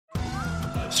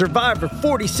Survivor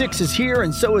 46 is here,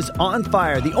 and so is On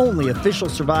Fire, the only official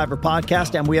Survivor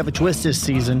podcast, and we have a twist this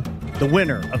season. The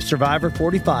winner of Survivor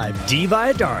 45, Dee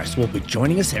Valladares, will be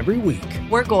joining us every week.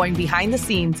 We're going behind the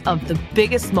scenes of the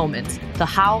biggest moments, the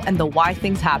how and the why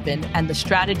things happen, and the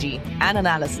strategy and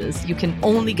analysis you can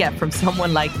only get from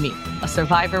someone like me, a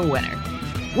Survivor winner.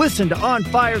 Listen to On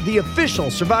Fire, the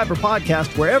official Survivor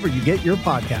podcast, wherever you get your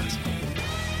podcast.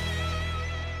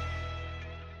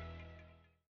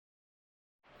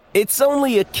 It's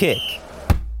only a kick,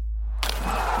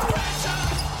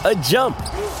 a jump,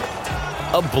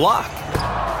 a block.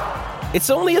 It's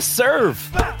only a serve.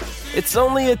 It's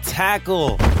only a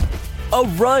tackle, a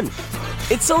run.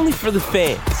 It's only for the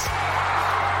fans.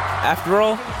 After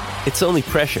all, it's only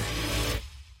pressure.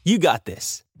 You got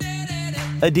this.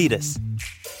 Adidas.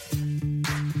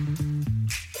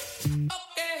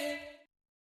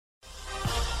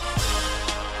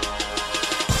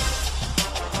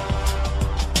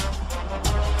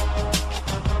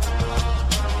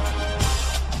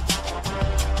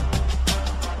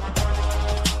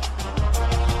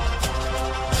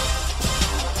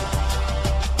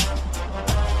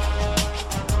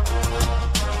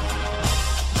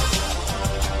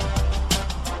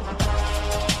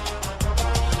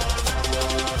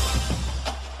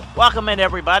 Welcome in,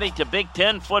 everybody, to Big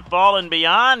Ten Football and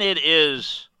Beyond. It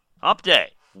is Hump Day,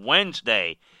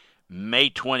 Wednesday, May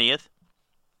 20th,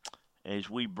 as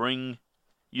we bring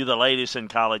you the latest in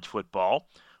college football.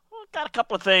 We've got a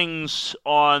couple of things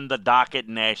on the docket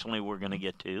nationally we're going to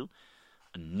get to.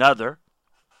 Another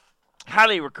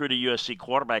highly recruited USC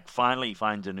quarterback finally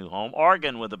finds a new home.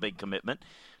 Oregon with a big commitment.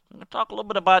 We're going to talk a little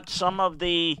bit about some of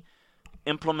the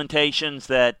implementations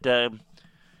that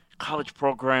college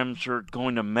programs are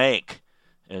going to make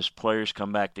as players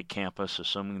come back to campus,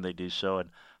 assuming they do so,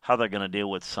 and how they're going to deal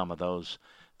with some of those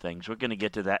things. We're going to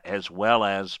get to that, as well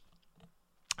as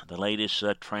the latest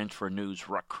transfer news,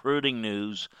 recruiting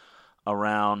news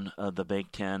around the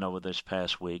Big Ten over this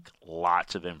past week.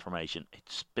 Lots of information.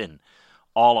 It's been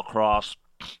all across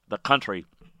the country.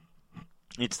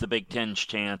 It's the Big Ten's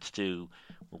chance to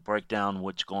break down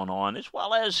what's going on, as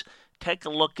well as take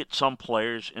a look at some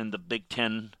players in the Big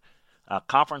Ten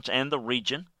conference and the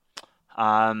region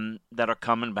that are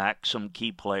coming back, some key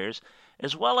players,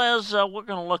 as well as we're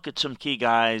going to look at some key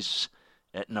guys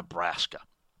at Nebraska.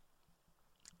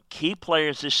 Key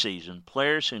players this season,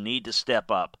 players who need to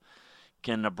step up.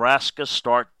 Can Nebraska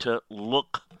start to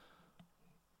look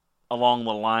along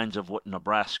the lines of what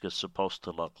Nebraska's supposed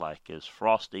to look like? Is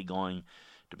Frosty going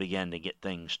to begin to get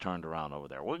things turned around over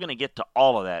there? We're going to get to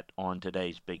all of that on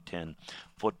today's Big Ten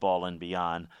Football and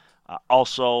Beyond.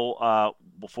 Also,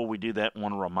 before we do that, I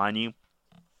want to remind you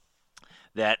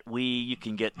that you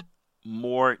can get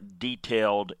more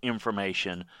detailed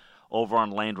information over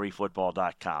on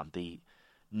LandryFootball.com. The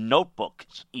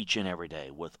notebooks each and every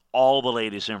day with all the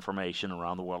latest information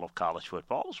around the world of college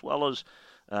football, as well as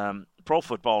pro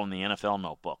football and the NFL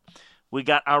notebook. We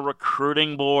got our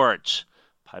recruiting boards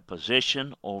by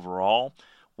position overall.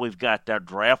 We've got our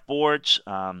draft boards,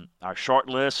 our short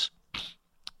lists.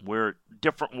 We're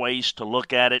different ways to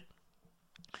look at it.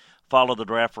 Follow the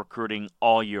draft recruiting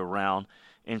all year round.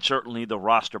 And certainly the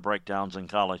roster breakdowns in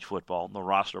college football, the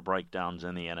roster breakdowns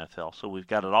in the NFL. So we've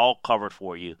got it all covered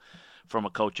for you from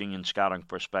a coaching and scouting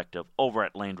perspective over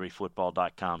at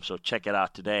LandryFootball.com. So check it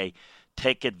out today.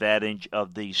 Take advantage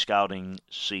of the scouting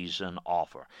season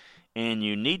offer. And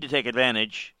you need to take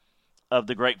advantage of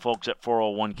the great folks at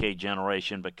 401k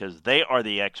Generation, because they are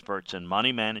the experts in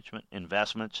money management,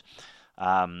 investments,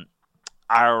 IRAs,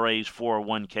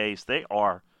 401ks. They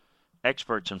are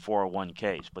experts in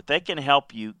 401ks, but they can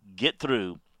help you get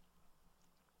through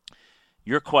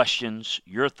your questions,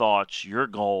 your thoughts, your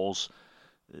goals.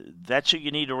 That's who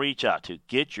you need to reach out to.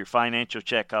 Get your financial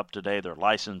checkup today. They're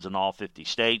licensed in all 50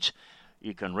 states.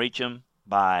 You can reach them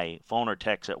by phone or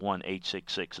text at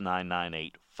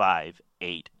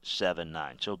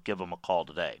 1-866-998-5879. So give them a call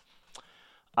today.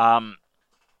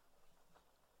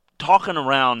 Talking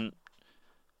around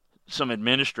some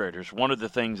administrators, one of the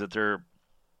things that they're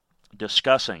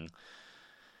discussing,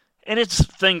 and it's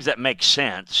things that make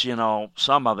sense,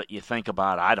 some of it you think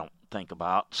about, I don't think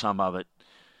about, some of it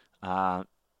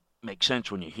makes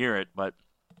sense when you hear it, but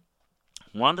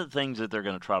one of the things that they're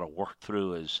going to try to work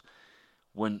through is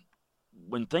when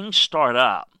things start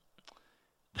up,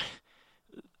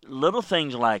 little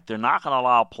things like they're not going to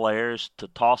allow players to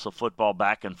toss a football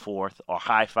back and forth or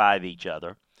high-five each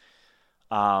other,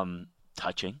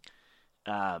 touching.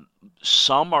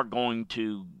 Some are going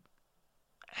to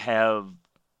have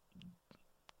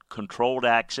controlled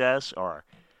access or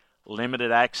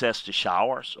limited access to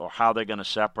showers, or how they're going to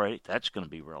separate. That's going to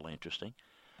be real interesting.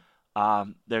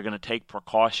 They're going to take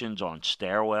precautions on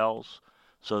stairwells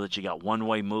so that you got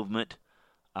one-way movement,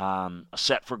 a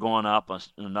set for going up,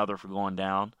 another for going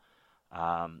down.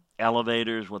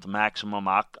 Elevators with maximum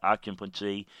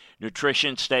occupancy,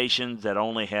 nutrition stations that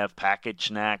only have packaged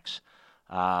snacks,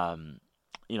 not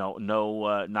going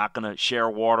to share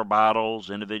water bottles,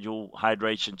 individual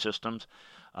hydration systems,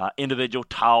 individual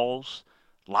towels,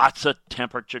 lots of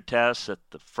temperature tests at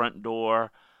the front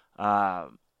door,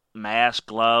 mask,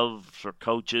 gloves for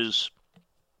coaches.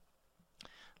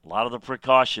 A lot of the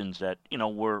precautions that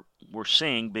we're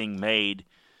seeing being made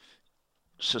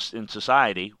in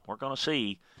society, we're going to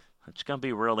see. It's going to be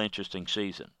a real interesting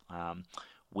season.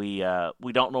 We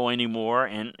don't know anymore,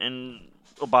 and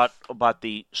about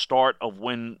the start of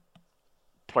when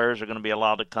players are going to be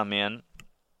allowed to come in.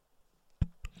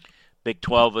 Big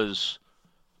 12 has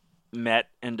met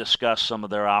and discussed some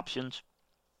of their options.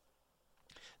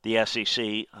 The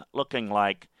SEC looking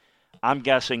like, I'm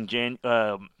guessing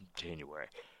January,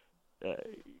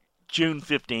 June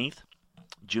 15th.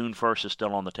 June 1st is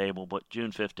still on the table, but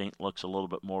June 15th looks a little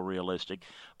bit more realistic.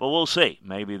 But we'll see.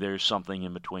 Maybe there's something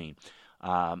in between.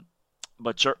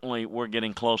 But certainly we're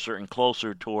getting closer and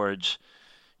closer towards,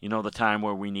 the time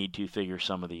where we need to figure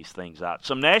some of these things out.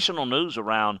 Some national news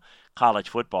around college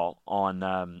football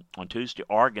on Tuesday.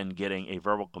 Oregon getting a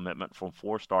verbal commitment from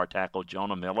four-star tackle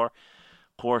Jonah Miller.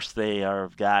 Of course, they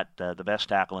have got the best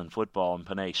tackle in football in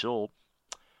Penei Sewell.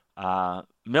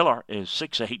 Miller is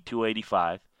 6'8",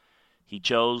 285.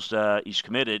 He's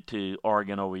committed to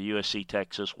Oregon over USC,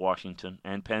 Texas, Washington,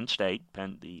 and Penn State.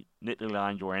 The Nittany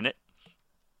Lions were in it.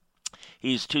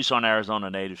 He's Tucson, Arizona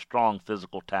native, strong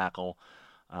physical tackle.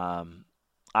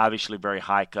 Obviously very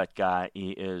high-cut guy.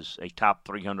 He is a top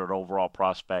 300 overall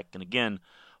prospect. And again,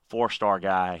 four-star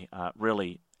guy,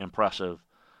 really impressive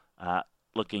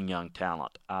looking young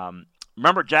talent.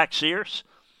 Remember Jack Sears?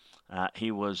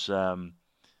 He was...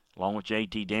 along with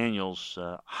J.T. Daniels,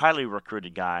 highly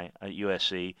recruited guy at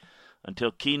USC,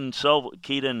 until Keaton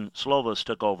Slovis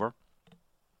took over,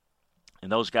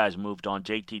 and those guys moved on.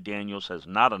 J.T. Daniels has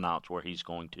not announced where he's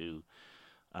going to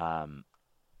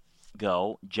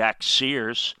go. Jack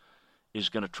Sears is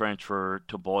going to transfer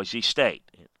to Boise State.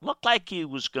 It looked like he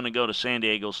was going to go to San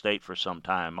Diego State for some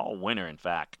time, all winter, in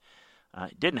fact.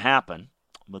 It didn't happen,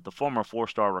 but the former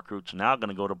four-star recruit's now going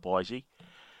to go to Boise.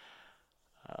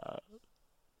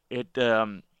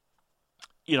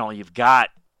 You've got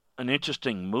an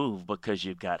interesting move because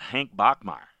you've got Hank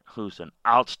Bachmeier, who's an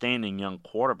outstanding young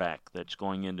quarterback that's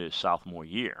going into his sophomore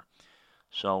year.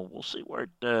 So we'll see where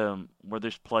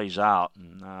this plays out.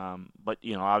 But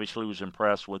obviously was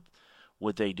impressed with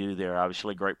what they do there.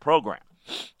 Obviously, a great program.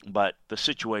 But the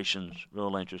situation's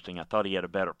real interesting. I thought he had a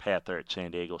better path there at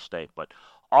San Diego State. But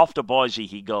off to Boise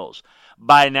he goes.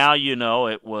 By now,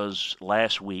 it was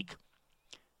last week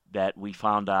that we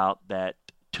found out that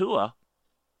Tua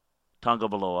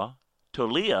Tagovailoa,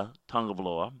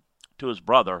 Tua's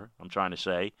brother,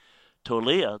 Taulia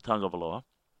Tagovailoa,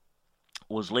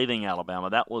 was leaving Alabama.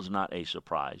 That was not a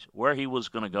surprise. Where he was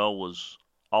going to go was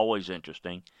always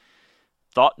interesting.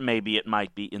 Thought maybe it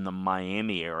might be in the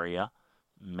Miami area.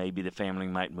 Maybe the family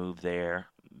might move there,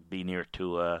 be near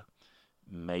Tua.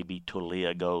 Maybe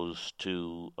Taulia goes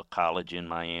to a college in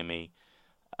Miami.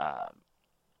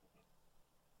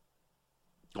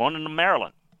 Going into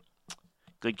Maryland.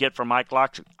 Good get for Mike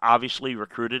Lockson. Obviously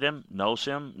recruited him, knows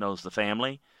the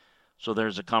family. So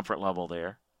there's a comfort level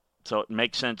there. So it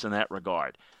makes sense in that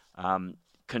regard.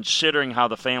 Considering how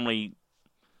the family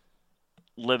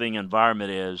living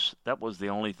environment is, that was the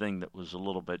only thing that was a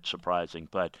little bit surprising.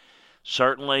 But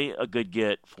certainly a good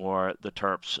get for the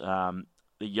Terps.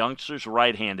 The youngster's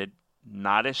right-handed,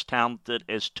 not as talented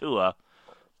as Tua,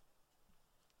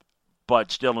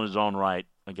 but still in his own right,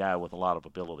 a guy with a lot of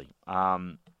ability.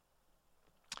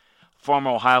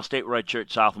 Former Ohio State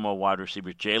redshirt sophomore wide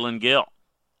receiver Jalen Gill,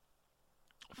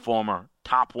 former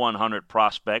top 100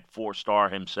 prospect, four-star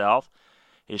himself,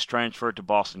 is transferred to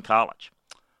Boston College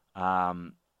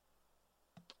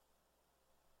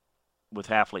with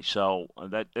Hafley. So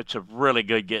it's a really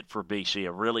good get for BC,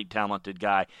 a really talented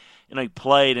guy. He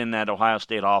played in that Ohio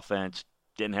State offense,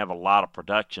 didn't have a lot of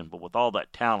production, but with all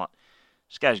that talent,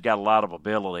 this guy's got a lot of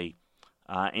ability.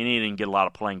 And he didn't get a lot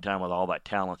of playing time with all that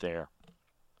talent there.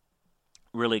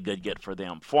 Really good get for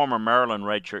them. Former Maryland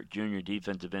redshirt junior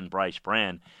defensive end Bryce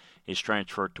Brand is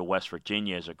transferred to West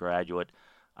Virginia as a graduate.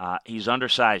 He's an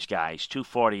undersized guy. He's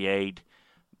 248.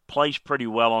 Plays pretty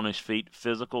well on his feet.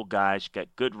 Physical guy. He's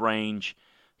got good range.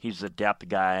 He's a depth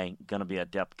guy. Going to be a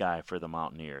depth guy for the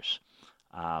Mountaineers.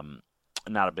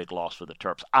 Not a big loss for the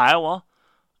Terps. Iowa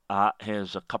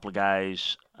has a couple of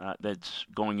guys that's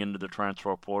going into the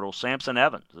transfer portal. Samson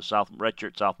Evans, the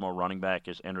redshirt sophomore running back,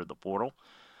 has entered the portal.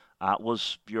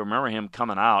 If you remember him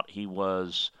coming out, he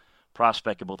was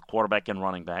prospected both quarterback and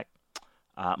running back.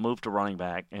 Moved to running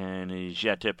back, and he's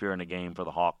yet to appear in a game for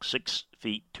the Hawks. 6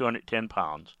 feet, 210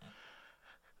 pounds.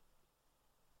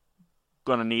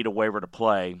 Going to need a waiver to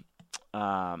play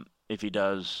if he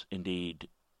does indeed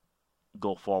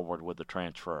go forward with the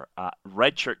transfer.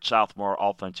 Redshirt sophomore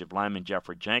offensive lineman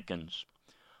Jeffrey Jenkins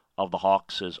of the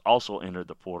Hawks has also entered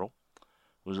the portal.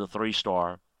 Was a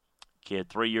 3-star kid,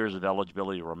 3 years of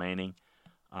eligibility remaining.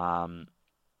 We'll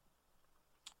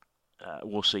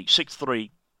see. 6'3",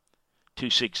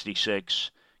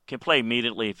 266. Can play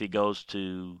immediately if he goes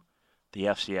to the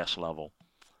FCS level.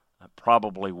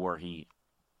 Probably where he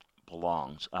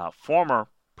belongs. Former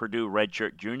Purdue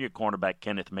redshirt junior cornerback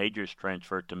Kenneth Majors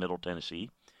transferred to Middle Tennessee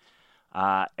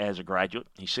as a graduate.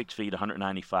 He's 6 feet,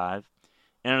 195.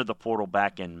 Entered the portal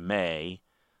back in May.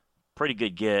 Pretty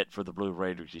good get for the Blue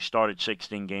Raiders. He started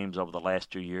 16 games over the last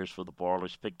 2 years for the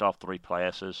Boilers, picked off 3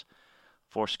 passes,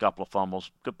 forced a couple of fumbles.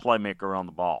 Good playmaker on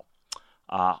the ball.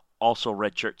 Also,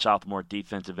 redshirt sophomore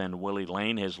defensive end Willie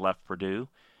Lane has left Purdue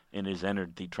and has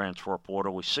entered the transfer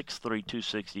portal. He's 6'3",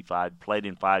 265, played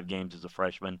in 5 games as a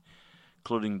freshman,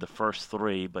 including the first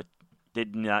 3, but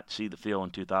did not see the field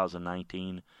in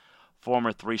 2019.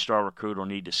 Former 3-star recruit will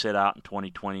need to sit out in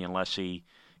 2020 unless he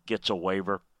gets a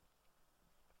waiver.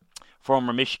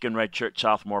 Former Michigan redshirt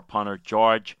sophomore punter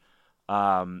George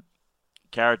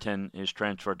Carrington is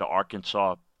transferred to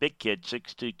Arkansas. Big kid,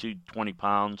 6'2", 220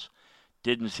 pounds.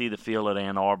 Didn't see the field at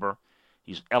Ann Arbor.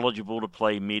 He's eligible to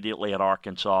play immediately at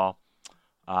Arkansas.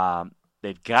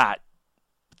 They've got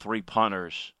 3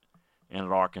 punters in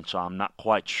at Arkansas. I'm not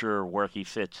quite sure where he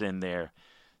fits in there.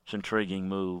 It's an intriguing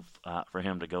move for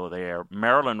him to go there.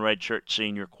 Maryland redshirt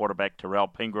senior quarterback Terrell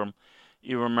Pingram.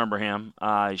 You remember him.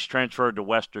 He's transferred to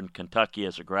Western Kentucky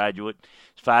as a graduate.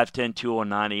 He's 5'10",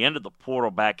 209. He entered the portal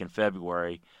back in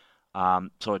February,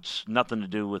 so it's nothing to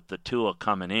do with the Tua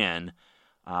coming in.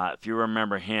 If you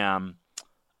remember him,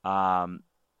 he's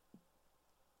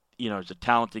a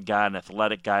talented guy, an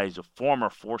athletic guy. He's a former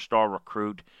 4-star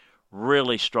recruit.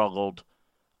 Really struggled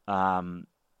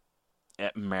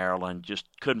at Maryland. Just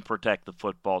couldn't protect the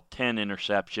football. 10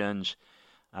 interceptions.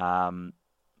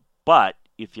 But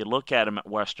if you look at him at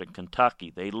Western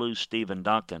Kentucky, they lose Stephen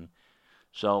Duncan.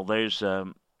 So there's,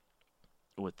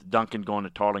 with Duncan going to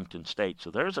Tarleton State. So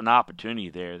there's an opportunity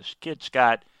there. This kid's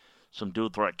got some dual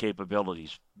threat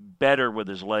capabilities. Better with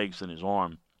his legs than his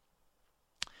arm.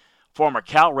 Former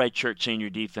Cal redshirt senior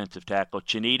defensive tackle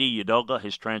Chinedi Udoga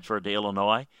has transferred to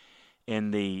Illinois.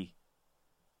 In the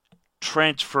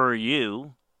Transfer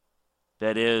U,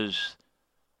 that is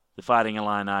the Fighting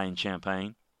Illini in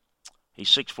Champaign. He's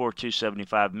 6'4",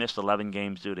 275, missed 11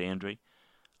 games due to injury.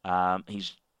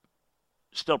 He's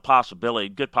still good possibility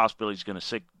he's going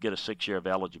to get a 6-year of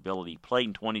eligibility. He played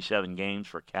in 27 games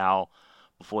for Cal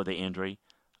before the injury.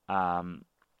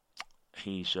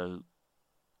 He's going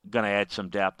to add some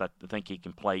depth. I think he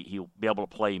can play. He'll be able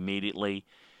to play immediately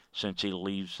since he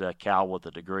leaves Cal with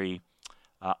a degree.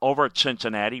 Over at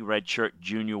Cincinnati, redshirt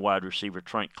junior wide receiver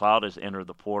Trent Cloud has entered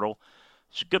the portal.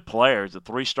 He's a good player. He's a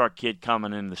 3-star kid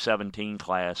coming in the 17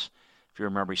 class. If you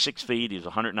remember, he's 6 feet. He's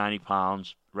 190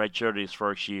 pounds. Redshirted his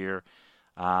first year.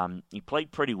 He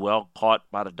played pretty well. Caught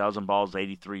about a dozen balls,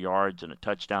 83 yards, and a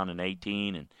touchdown in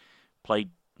 18, and played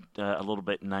a little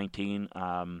bit in 19.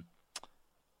 A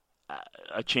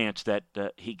chance that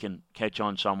he can catch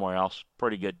on somewhere else.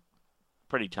 Pretty good,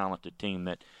 pretty talented team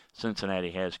that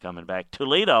Cincinnati has coming back.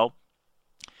 Toledo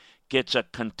gets a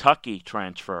Kentucky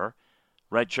transfer.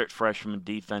 Redshirt freshman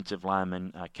defensive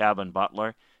lineman Calvin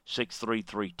Butler, 6'3",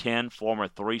 310, former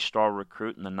 3-star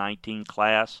recruit in the 19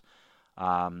 class.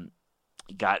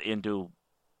 Got into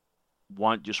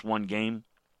just one game.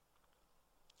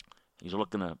 He's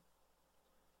looking to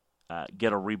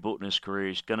get a reboot in his career.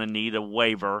 He's going to need a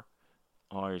waiver,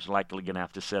 or he's likely going to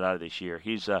have to sit out of this year.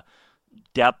 He's a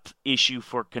depth issue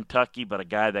for Kentucky, but a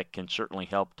guy that can certainly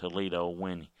help Toledo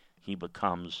when he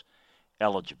becomes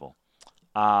eligible.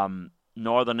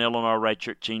 Northern Illinois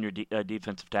redshirt senior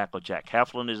defensive tackle Jack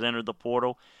Heflin has entered the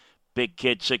portal. Big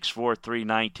kid, 6'4",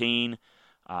 319.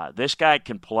 This guy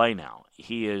can play now.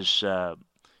 He is he's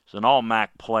an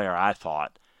all-MAC player, I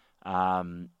thought.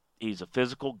 He's a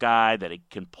physical guy that he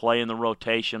can play in the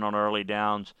rotation on early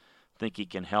downs. I think he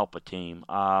can help a team.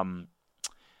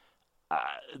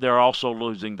 They're also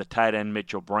losing the tight end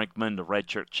Mitchell Brinkman, the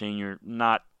redshirt senior.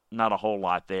 Not a whole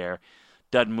lot there.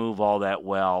 Doesn't move all that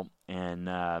well, and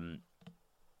I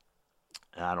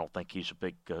don't think he's a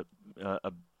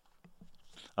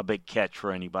a big catch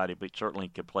for anybody, but certainly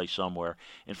could play somewhere.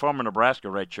 And former Nebraska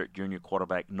redshirt junior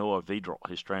quarterback Noah Vedral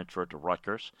has transferred to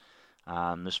Rutgers.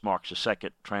 This marks the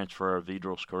second transfer of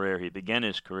Vedral's career. He began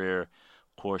his career,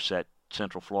 of course, at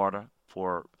Central Florida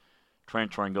before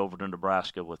transferring over to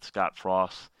Nebraska with Scott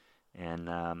Frost,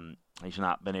 and he's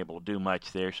not been able to do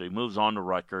much there, so he moves on to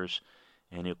Rutgers,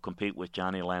 and he'll compete with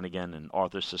Johnny Lanigan and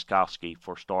Arthur Siskowski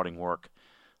for starting work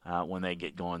when they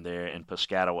get going there in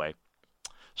Piscataway.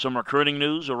 Some recruiting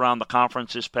news around the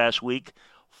conference this past week.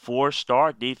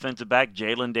 4-star defensive back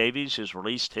Jalen Davies has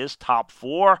released his top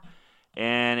 4,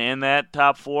 and in that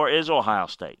top 4 is Ohio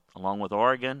State, along with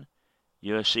Oregon,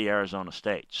 USC, Arizona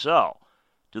State. So,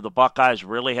 do the Buckeyes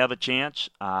really have a chance?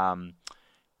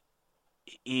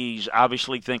 He's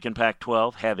obviously thinking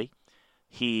Pac-12 heavy.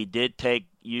 He did take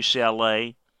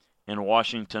UCLA and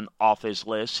Washington off his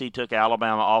list. He took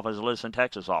Alabama off his list and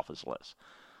Texas off his list.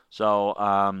 So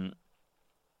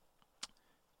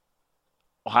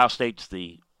Ohio State's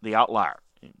the outlier.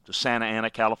 The Santa Ana,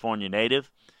 California native.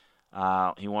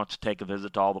 He wants to take a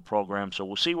visit to all the programs. So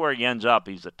we'll see where he ends up.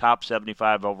 He's the top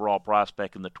 75 overall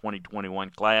prospect in the 2021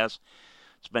 class.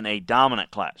 It's been a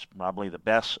dominant class, probably the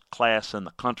best class in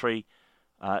the country.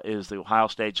 Is the Ohio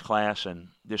State's class, and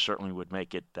this certainly would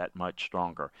make it that much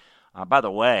stronger. By the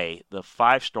way, the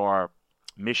 5-star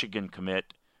Michigan commit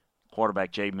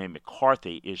quarterback J.J.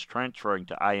 McCarthy is transferring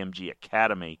to IMG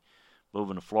Academy,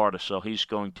 moving to Florida, so he's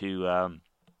going to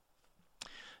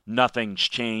nothing's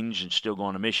changed and still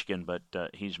going to Michigan, but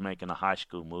he's making a high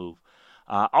school move.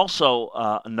 Also,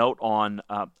 a note on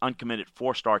uncommitted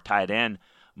 4-star tight end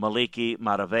Maliki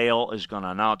Maravale is going to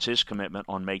announce his commitment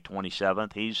on May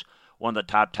 27th. He's one of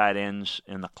the top tight ends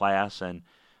in the class, and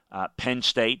Penn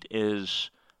State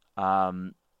has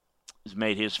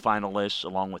made his final list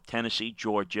along with Tennessee,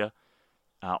 Georgia,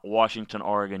 Washington,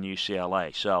 Oregon,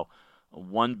 UCLA. So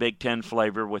one Big Ten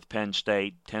flavor with Penn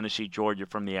State, Tennessee, Georgia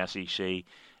from the SEC,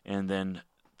 and then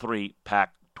 3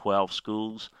 Pac-12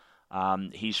 schools.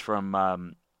 He's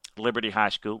from Liberty High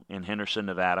School in Henderson,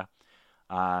 Nevada,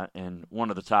 and one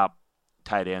of the top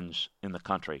tight ends in the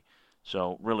country.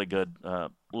 So really good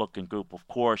looking group. Of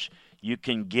course, you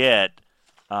can get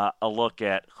a look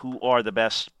at who are the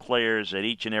best players at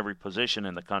each and every position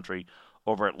in the country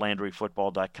over at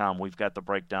LandryFootball.com. We've got the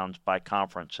breakdowns by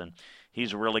conference, and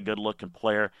he's a really good looking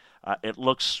player. It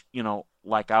looks,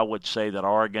 like I would say that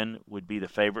Oregon would be the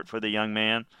favorite for the young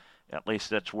man. At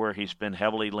least that's where he's been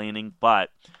heavily leaning,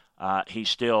 but he's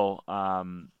still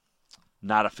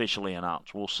not officially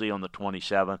announced. We'll see on the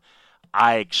 27th.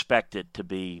 I expect it to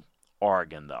be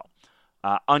Oregon, though.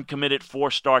 Uncommitted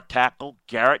 4-star tackle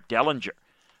Garrett Dellinger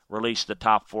released the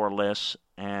top 4 lists,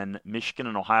 and Michigan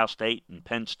and Ohio State and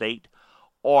Penn State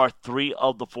are 3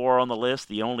 of the 4 on the list.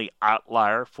 The only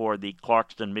outlier for the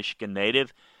Clarkston, Michigan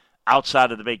native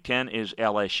outside of the Big Ten is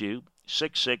LSU,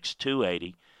 6'6",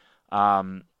 280.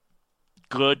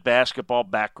 Good basketball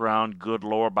background, good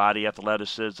lower body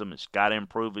athleticism. He's got to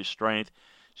improve his strength.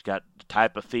 He's got the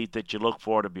type of feet that you look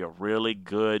for to be a really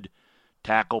good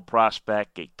tackle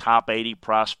prospect, a top 80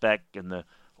 prospect in the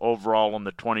overall in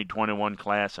the 2021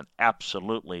 class, and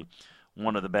absolutely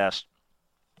one of the best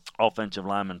offensive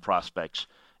lineman prospects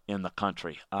in the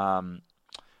country.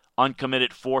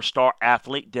 Uncommitted 4-star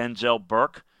athlete Denzel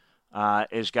Burke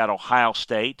has got Ohio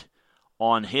State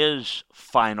on his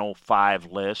final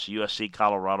 5 lists. USC,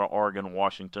 Colorado, Oregon,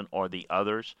 Washington are the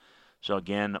others. So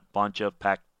again, a bunch of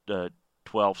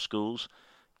Pac-12 schools.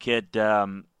 Kid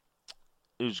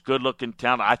who's good-looking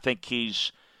talent. I think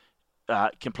he's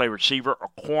can play receiver or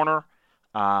corner.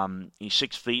 He's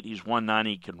 6 feet. He's 190.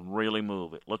 He can really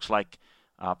move. It looks like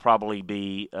probably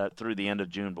be through the end of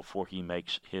June before he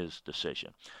makes his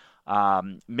decision.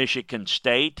 Michigan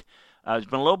State has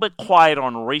been a little bit quiet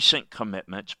on recent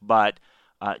commitments, but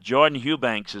Jordan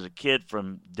Eubanks is a kid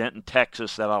from Denton,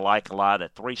 Texas that I like a lot, a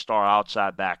 3-star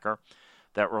outside backer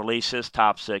that released his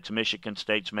top 6. Michigan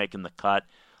State's making the cut,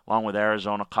 along with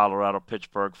Arizona, Colorado,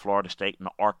 Pittsburgh, Florida State, and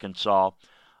Arkansas.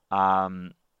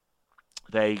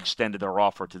 They extended their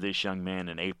offer to this young man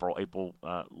in April,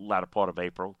 latter part of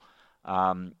April.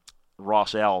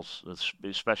 Ross Ells,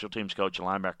 the special teams coach and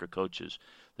linebacker coach, is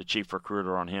the chief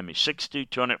recruiter on him. He's 6'2",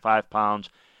 205 pounds.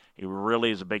 He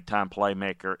really is a big-time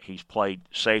playmaker. He's played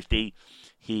safety.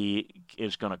 He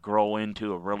is going to grow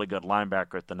into a really good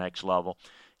linebacker at the next level.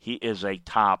 He is a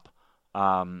top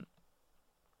 200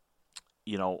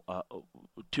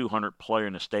 player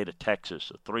in the state of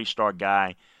Texas, a 3-star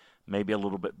guy, maybe a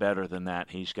little bit better than that.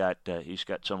 He's got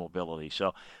some ability.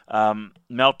 So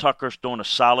Mel Tucker's doing a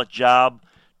solid job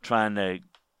trying to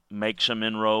make some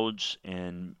inroads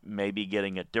and maybe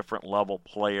getting a different level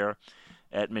player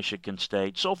at Michigan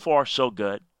State. So far, so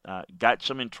good. Got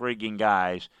some intriguing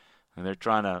guys, and they're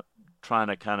trying to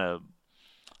kind of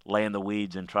lay in the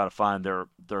weeds and try to find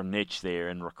their niche there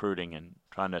in recruiting and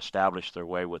trying to establish their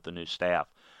way with the new staff.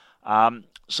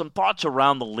 Some thoughts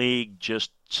around the league,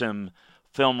 just some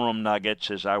film room nuggets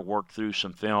as I work through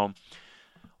some film.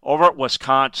 Over at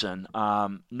Wisconsin,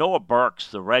 Noah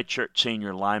Burks, the redshirt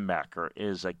senior linebacker,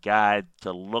 is a guy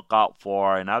to look out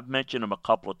for, and I've mentioned him a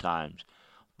couple of times.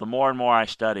 The more and more I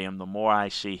study him, the more I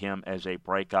see him as a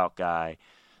breakout guy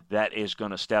that is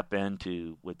going to step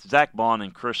into, with Zach Bond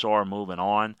and Chris Orr moving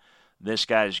on, this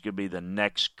guy is going to be the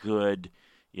next good,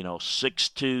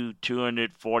 6'2",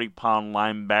 240-pound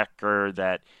linebacker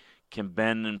that can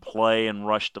bend and play and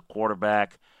rush the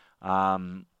quarterback.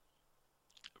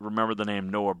 Remember the name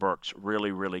Noah Burks,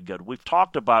 really, really good. We've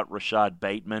talked about Rashad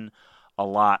Bateman a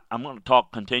lot. I'm going to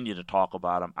continue to talk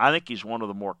about him. I think he's one of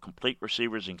the more complete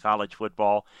receivers in college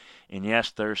football. And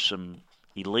yes, there's some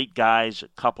elite guys, a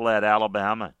couple at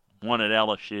Alabama, one at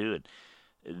LSU. And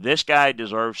this guy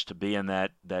deserves to be in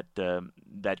that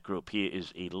group. He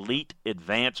is elite,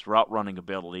 advanced route running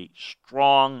ability,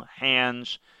 strong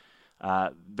hands,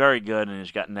 very good, and he's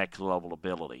got next level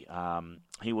ability.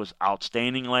 He was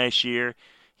outstanding last year.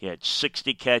 He had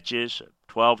 60 catches,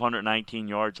 1,219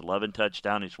 yards, 11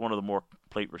 touchdowns. He's one of the more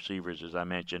complete receivers, as I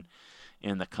mentioned,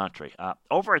 in the country.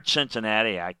 Over at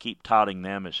Cincinnati, I keep touting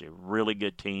them as a really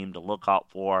good team to look out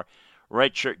for.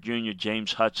 Redshirt junior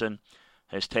James Hudson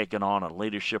has taken on a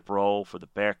leadership role for the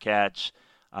Bearcats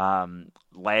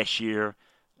last year.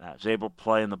 Was able to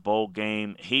play in the bowl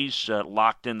game. He's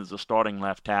locked in as the starting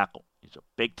left tackle. He's a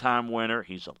big-time winner.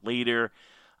 He's a leader.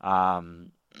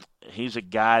 He's a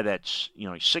guy that's, he's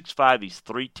 6'5", he's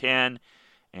 310,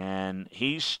 and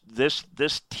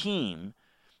this team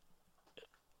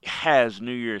has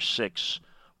New Year's Six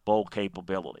bowl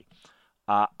capability.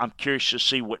 I'm curious to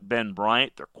see what Ben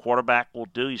Bryant, their quarterback, will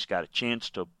do. He's got a chance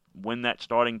to win that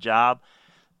starting job.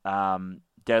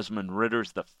 Desmond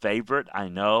Ritter's the favorite, I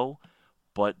know,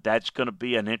 but that's going to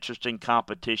be an interesting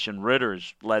competition.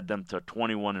 Ritter's led them to a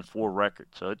 21-4 record,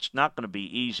 so it's not going to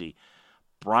be easy.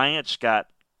 Bryant's got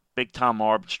big-time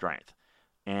arm strength,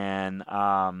 and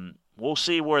we'll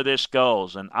see where this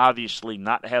goes. And obviously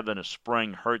not having a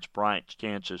spring hurts Bryant's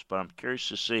chances, but I'm curious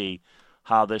to see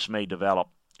how this may develop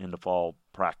in the fall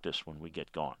practice when we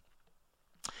get going.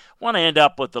 I want to end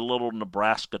up with a little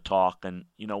Nebraska talk, and,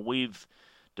 we've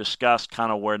discussed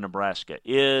kind of where Nebraska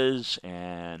is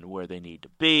and where they need to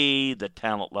be. The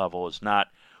talent level is not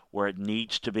where it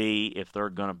needs to be if they're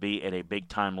going to be at a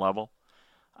big-time level.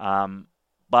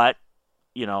 But,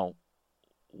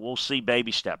 we'll see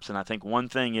baby steps. And I think one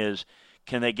thing is,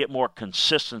 can they get more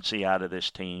consistency out of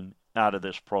this team, out of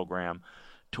this program,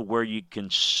 to where you can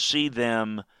see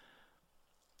them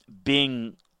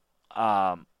being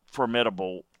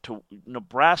formidable?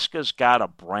 Nebraska's got a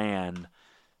brand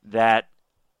that,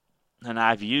 and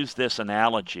I've used this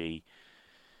analogy,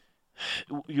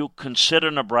 you'll consider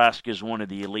Nebraska as one of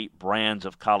the elite brands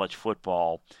of college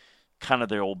football, kind of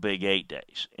their old Big 8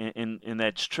 days. And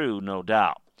that's true, no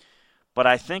doubt. But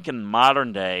I think in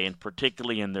modern day, and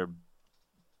particularly in their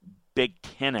Big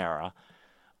 10 era,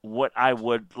 what I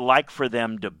would like for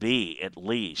them to be, at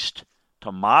least,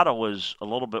 to model is a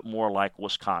little bit more like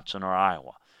Wisconsin or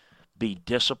Iowa. Be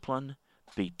disciplined,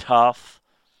 be tough,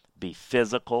 be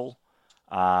physical.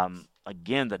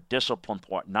 Again, the discipline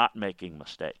part, not making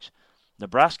mistakes.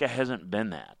 Nebraska hasn't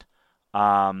been that.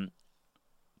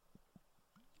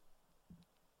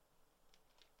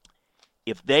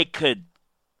 If they could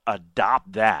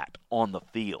adopt that on the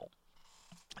field,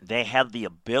 they have the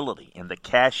ability and the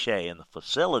cachet and the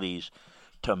facilities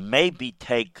to maybe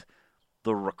take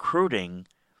the recruiting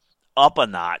up a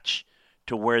notch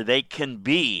to where they can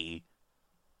be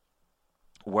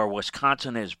where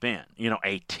Wisconsin has been.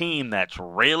 A team that's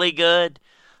really good,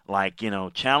 like,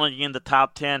 challenging in the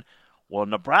top 10. Well,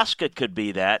 Nebraska could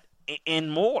be that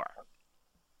and more.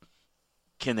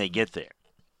 Can they get there?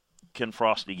 Can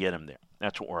Frosty get him there?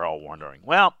 That's what we're all wondering.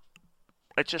 Well,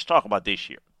 let's just talk about this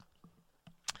year.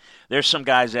 There's some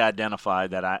guys they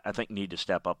identified that I think need to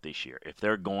step up this year if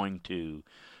they're going to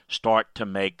start to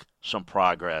make some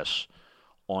progress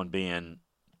on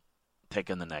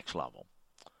taking the next level.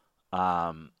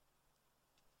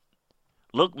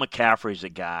 Luke McCaffrey's a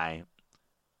guy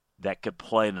that could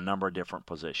play in a number of different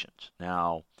positions.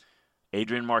 Now,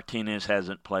 Adrian Martinez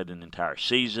hasn't played an entire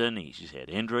season. He's had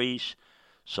injuries.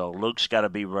 So Luke's got to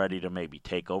be ready to maybe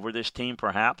take over this team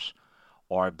perhaps,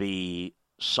 or be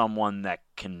someone that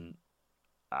can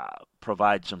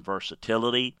provide some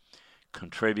versatility,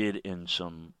 contribute in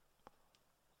some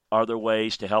other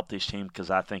ways to help this team,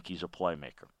 because I think he's a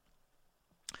playmaker.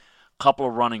 couple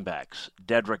of running backs,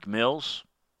 Dedrick Mills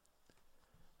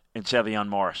and Sevion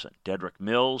Morrison. Dedrick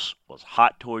Mills was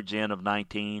hot towards the end of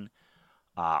 19.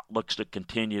 Looks to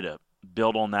continue to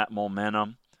build on that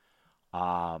momentum.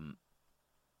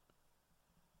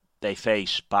 They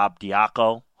face Bob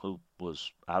Diaco, who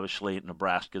was obviously at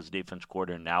Nebraska's defense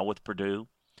coordinator, now with Purdue.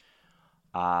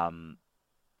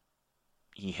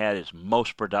 He had his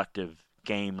most productive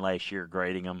game last year,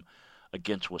 grading him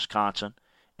against Wisconsin.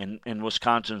 And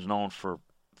Wisconsin's known for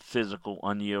physical,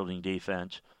 unyielding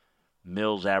defense.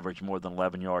 Mills averaged more than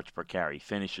 11 yards per carry. He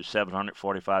finished with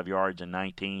 745 yards in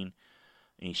 19.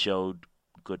 And he showed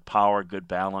good power, good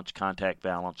balance, contact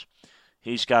balance.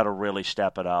 He's got to really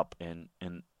step it up in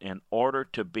order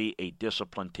to be a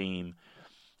disciplined team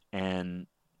and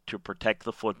to protect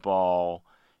the football.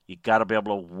 You got to be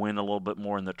able to win a little bit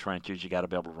more in the trenches. You got to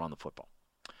be able to run the football.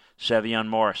 Sevion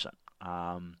Morrison,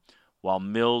 while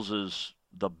Mills is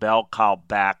the bell cow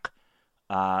back,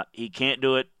 he can't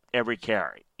do it every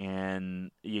carry,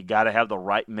 and you got to have the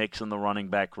right mix in the running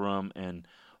back room. And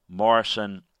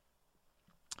Morrison,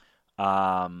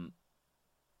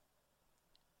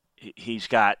 he's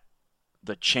got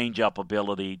the change-up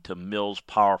ability to Mills'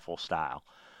 powerful style.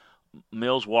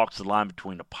 Mills walks the line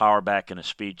between a power back and a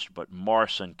speed, but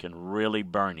Morrison can really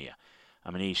burn you.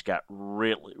 I mean, he's got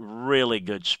really, really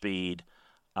good speed.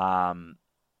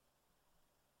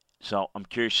 So I'm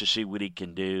curious to see what he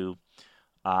can do.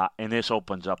 And this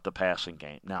opens up the passing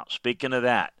game. Now, speaking of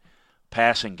that,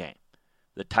 passing game,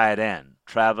 the tight end,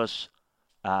 Travis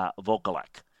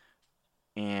Vokalek.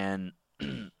 And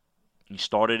he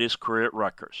started his career at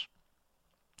Rutgers.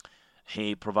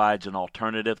 He provides an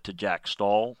alternative to Jack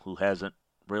Stoll, who hasn't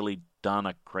really done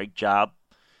a great job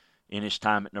in his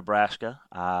time at Nebraska.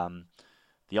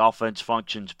 The offense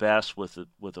functions best with a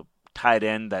tight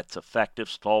end that's effective.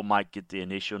 Stoll might get the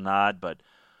initial nod, but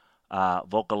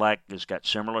Vokalek has got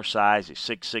similar size. He's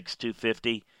 6'6",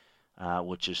 250,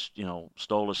 which is,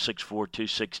 Stoll is 6'4",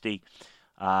 260.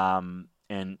 And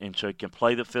so he can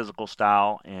play the physical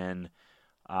style, and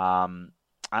I'm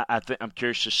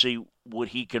curious to see what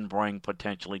he can bring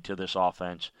potentially to this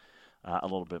offense a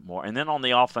little bit more. And then on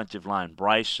the offensive line,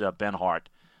 Bryce Benhart,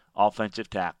 offensive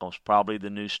tackle, is probably the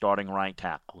new starting right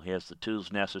tackle. He has the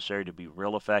tools necessary to be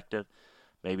real effective,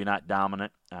 maybe not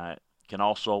dominant. Can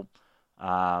also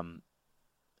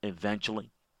eventually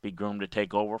be groomed to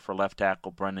take over for left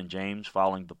tackle Brendan James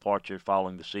following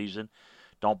the season.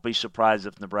 Don't be surprised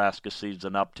if Nebraska sees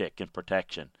an uptick in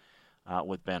protection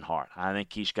with Benhart. I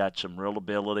think he's got some real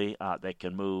ability. They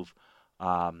can move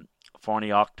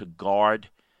Farniok to guard,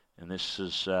 and this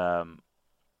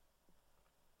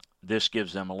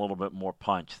gives them a little bit more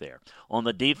punch there. On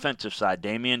the defensive side,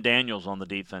 Damian Daniels on the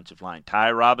defensive line,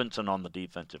 Ty Robinson on the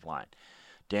defensive line.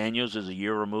 Daniels is a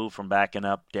year removed from backing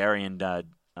up Darian,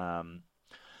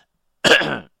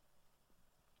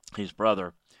 his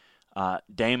brother.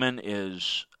 Damon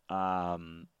is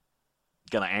going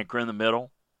to anchor in the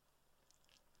middle.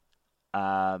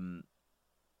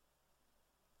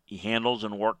 He handles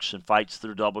and works and fights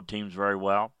through double teams very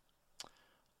well.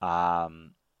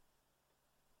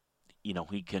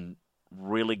 He can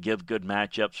really give good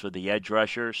matchups for the edge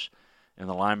rushers and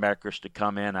the linebackers to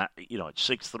come in. At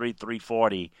 6'3",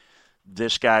 340,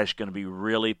 this guy's going to be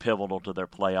really pivotal to their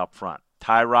play up front.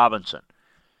 Ty Robinson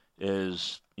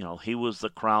is, he was the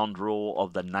crown jewel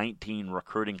of the 19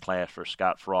 recruiting class for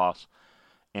Scott Frost,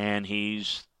 and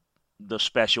he's the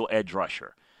special edge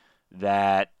rusher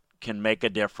that can make a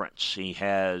difference. He's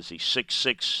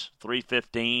 6'6",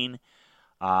 315.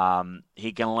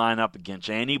 He can line up against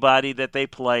anybody that they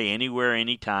play, anywhere,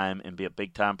 anytime, and be a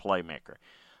big-time playmaker.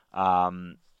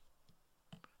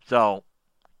 So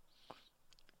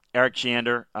Eric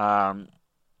Shander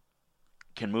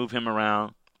can move him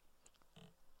around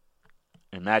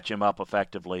and match him up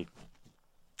effectively.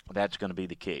 That's going to be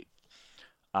the key.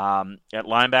 At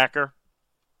linebacker,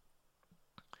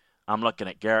 I'm looking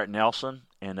at Garrett Nelson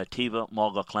and Ativa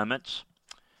Mulga-Clements.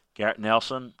 Garrett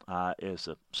Nelson is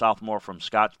a sophomore from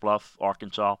Scottsbluff,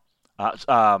 Arkansas,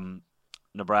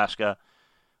 Nebraska.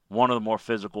 One of the more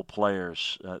physical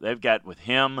players. They've got with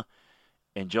him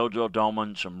and JoJo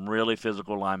Doman some really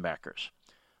physical linebackers.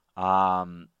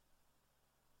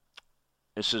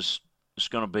 It's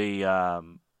going to be,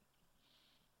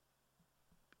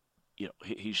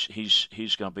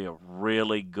 he's going to be a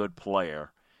really good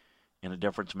player and a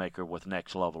difference maker with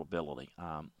next level ability.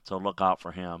 So look out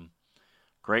for him.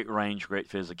 Great range, great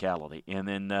physicality. And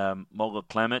then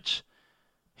Mulga-Clements,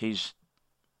 he's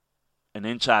an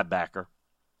inside backer.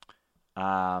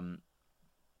 Colin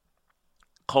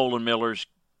Miller's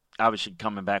obviously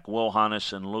coming back. Will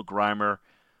Hunnis and Luke Reimer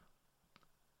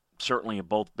certainly are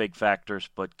both big factors,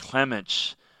 but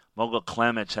Mogul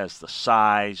Clements has the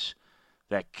size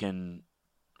that can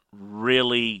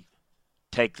really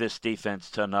take this defense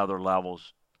to another level.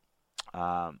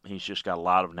 He's just got a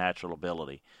lot of natural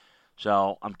ability.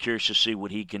 So I'm curious to see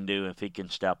what he can do if he can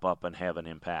step up and have an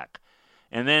impact.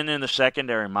 And then in the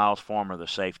secondary, Miles Farmer, the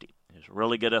safety. He's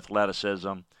really good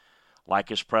athleticism, like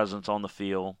his presence on the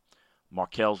field.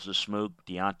 Marquez Smoot,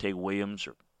 Deontay Williams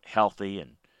are healthy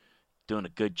and doing a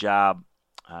good job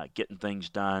getting things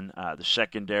done. The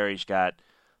secondary's got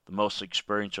the most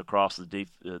experience across the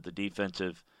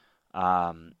defensive.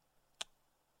 They're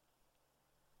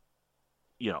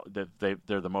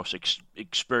the most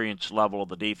experienced level of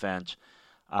the defense.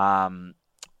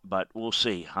 But we'll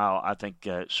see how. I think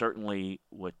certainly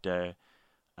what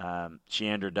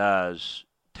Sheander does,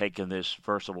 taking this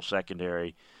versatile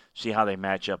secondary, see how they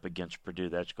match up against Purdue.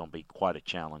 That's going to be quite a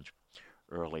challenge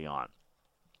early on.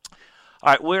 All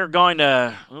right,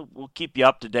 we'll keep you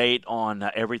up to date on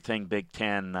everything Big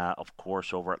Ten, of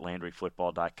course, over at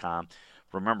LandryFootball.com.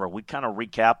 Remember, we kind of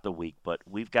recap the week, but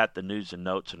we've got the news and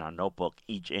notes in our notebook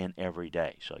each and every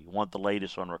day. So you want the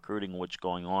latest on recruiting, what's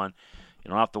going on, you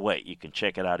don't have to wait. You can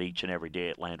check it out each and every day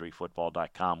at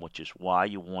LandryFootball.com, which is why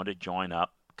you want to join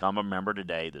up. Become a member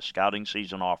today. The scouting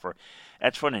season offer,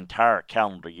 that's for an entire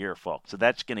calendar year, folks. So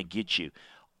that's going to get you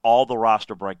all the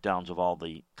roster breakdowns of all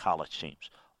the college teams,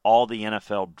 all the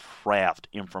NFL draft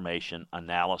information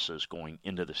analysis going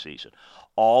into the season,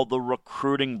 all the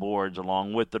recruiting boards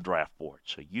along with the draft board.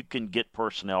 So you can get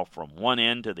personnel from one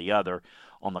end to the other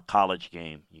on the college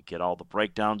game. You get all the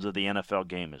breakdowns of the NFL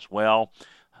game as well,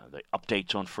 the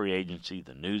updates on free agency,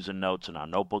 the news and notes in our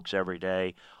notebooks every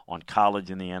day on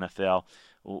college and the NFL.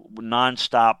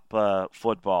 Nonstop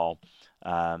football,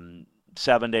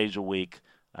 7 days a week.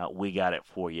 We got it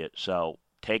for you. So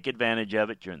take advantage of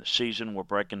it during the season. We're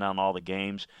breaking down all the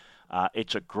games.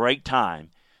 It's a great time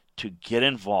to get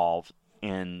involved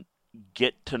and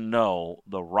get to know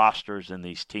the rosters in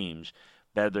these teams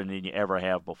better than you ever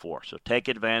have before. So take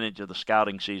advantage of the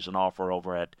scouting season offer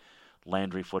over at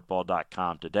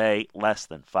LandryFootball.com today. Less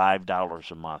than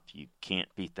 $5 a month. You can't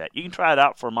beat that. You can try it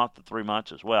out for a month to 3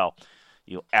 months as well.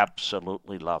 You'll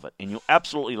absolutely love it. And you'll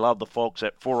absolutely love the folks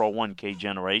at 401k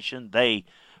Generation. They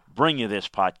bring you this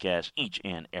podcast each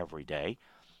and every day.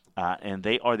 And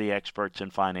they are the experts in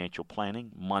financial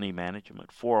planning, money management,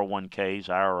 401ks,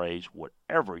 IRAs,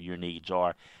 whatever your needs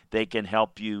are. They can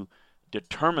help you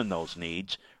determine those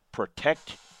needs,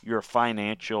 protect your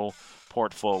financial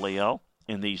portfolio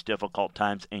in these difficult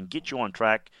times, and get you on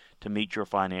track to meet your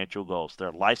financial goals.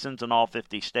 They're licensed in all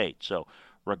 50 states, so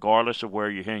regardless of where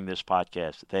you're hearing this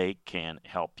podcast, they can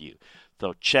help you.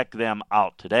 So check them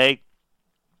out today.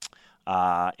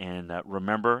 And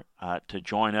remember to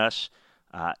join us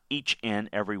each and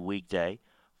every weekday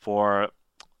for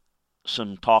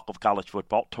some talk of college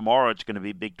football. Tomorrow it's going to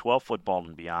be Big 12 football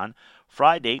and beyond.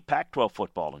 Friday, Pac-12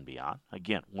 football and beyond.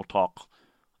 Again, we'll talk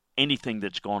anything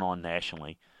that's going on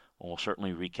nationally. We'll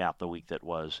certainly recap the week that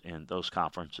was in those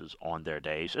conferences on their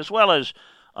days, as well as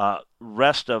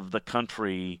rest of the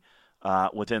country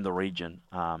within the region.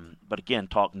 But again,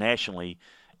 talk nationally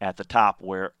at the top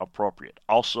where appropriate.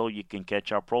 Also, you can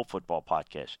catch our Pro Football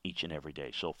podcast each and every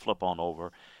day. So flip on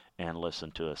over and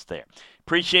listen to us there.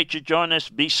 Appreciate you joining us.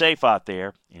 Be safe out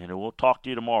there, and we'll talk to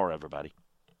you tomorrow, everybody.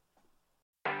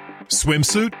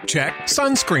 Swimsuit? Check.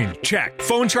 Sunscreen? Check.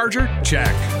 Phone charger?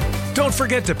 Check. Don't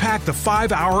forget to pack the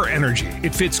 5-Hour Energy.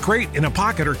 It fits great in a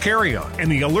pocket or carry-on,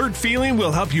 and the alert feeling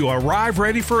will help you arrive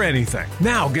ready for anything.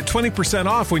 Now get 20%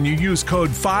 off when you use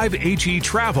code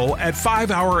 5HETRAVEL at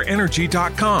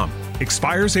 5hourenergy.com.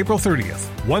 Expires April 30th.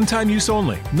 One-time use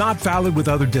only. Not valid with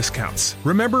other discounts.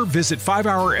 Remember, visit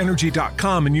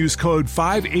 5hourenergy.com and use code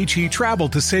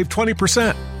 5HETRAVEL to save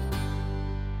 20%.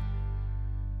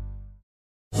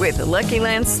 With the Lucky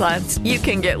Land Slots, you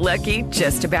can get lucky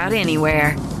just about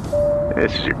anywhere.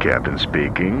 This is your captain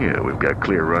speaking. We've got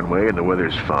clear runway and the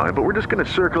weather's fine, but we're just going to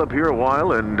circle up here a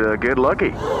while and get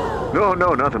lucky. No,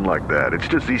 nothing like that. It's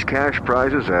just these cash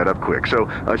prizes add up quick. So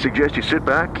I suggest you sit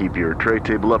back, keep your tray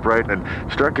table upright, and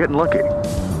start getting lucky.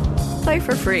 Play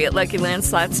for free at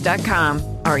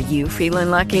LuckyLandSlots.com. Are you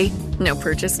feeling lucky? No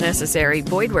purchase necessary.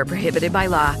 Void where prohibited by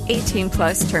law.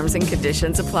 18+ terms and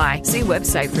conditions apply. See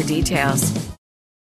website for details.